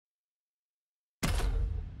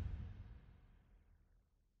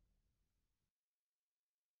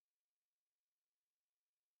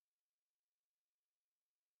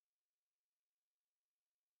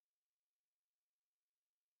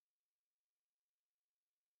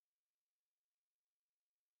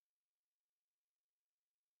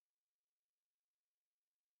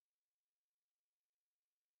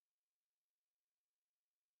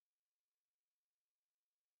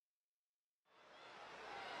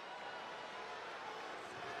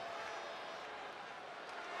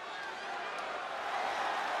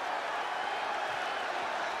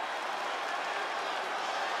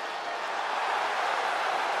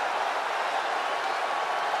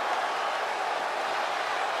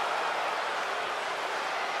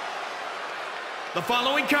The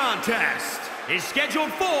following contest is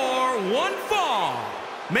scheduled for one fall.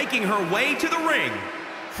 Making her way to the ring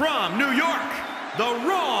from New York, the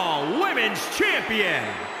Raw Women's Champion,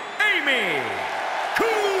 Amy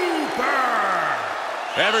Cooper.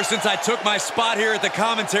 Ever since I took my spot here at the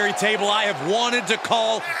commentary table, I have wanted to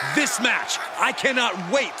call this match. I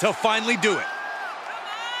cannot wait to finally do it.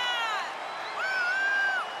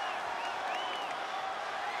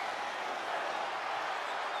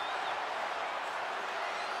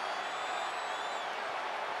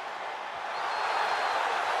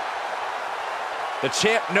 The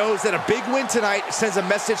champ knows that a big win tonight sends a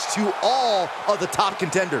message to all of the top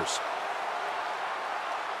contenders.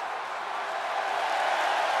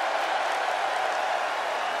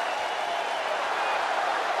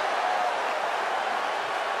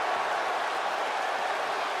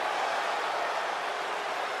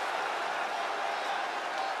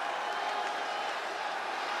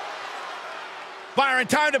 Byron,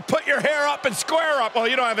 time to put your hair up and square up. Well,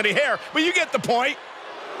 you don't have any hair, but you get the point.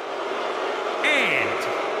 And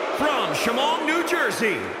from Chemung, New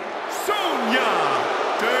Jersey, Soyna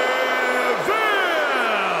Deville.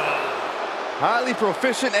 Highly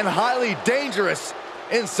proficient and highly dangerous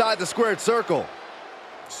inside the squared circle.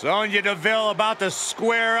 Sonya Deville about to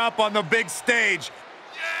square up on the big stage.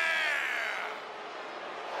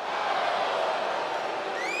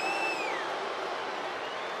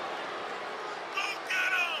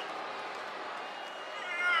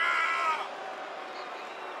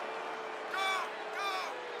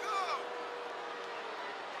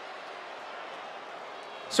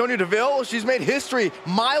 Sonya Deville, she's made history,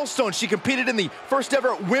 milestone. She competed in the first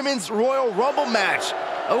ever Women's Royal Rumble match,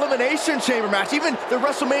 Elimination Chamber match, even the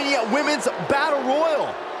WrestleMania Women's Battle Royal.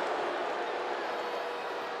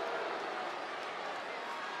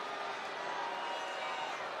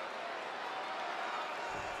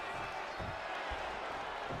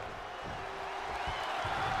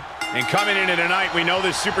 And coming into tonight, we know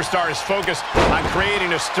this superstar is focused on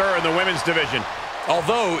creating a stir in the women's division.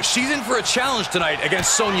 Although, she's in for a challenge tonight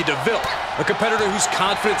against Sonya Deville, a competitor whose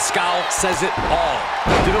confident scowl says it all.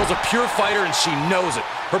 Deville's a pure fighter, and she knows it.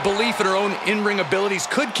 Her belief in her own in-ring abilities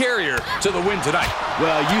could carry her to the win tonight.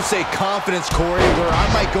 Well, you say confidence, Corey, where I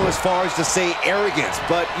might go as far as to say arrogance.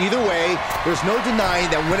 But either way, there's no denying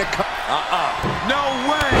that when it comes... No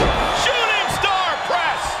way! Shooting star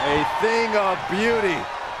press! A thing of beauty.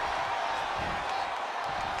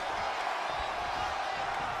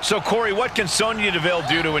 So, Corey, what can Sonya Deville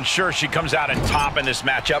do to ensure she comes out on top in this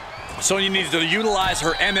matchup? Sonya needs to utilize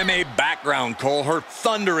her MMA background, Cole, her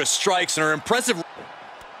thunderous strikes, and her impressive...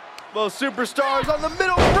 Both superstars on the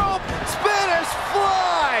middle rope. Spanish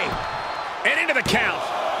fly. And into the count.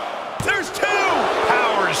 There's two.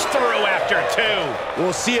 Powers through after two.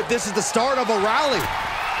 We'll see if this is the start of a rally.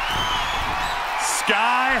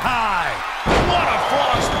 Sky high. What a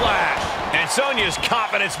frog splash. And Sonya's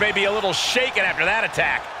confidence may be a little shaken after that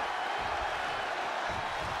attack.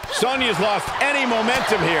 Sonya's lost any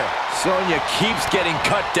momentum here. Sonya keeps getting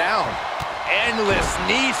cut down. Endless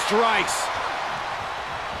knee strikes.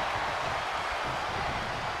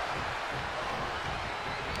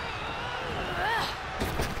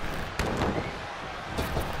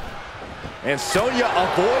 And Sonya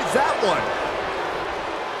avoids that one.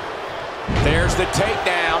 There's the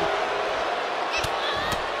takedown.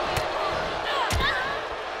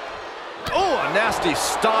 Oh, a nasty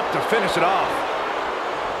stop to finish it off.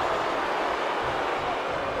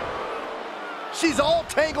 She's all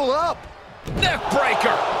tangled up. Neck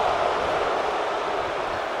breaker.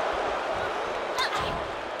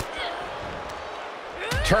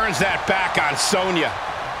 Turns that back on Sonya.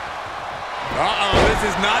 This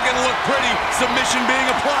is not going to look pretty. Submission being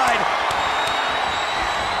applied.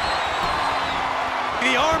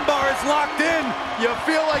 The armbar is locked in. You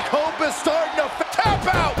feel like hope is starting to tap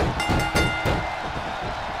out.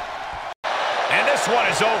 And this one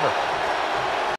is over.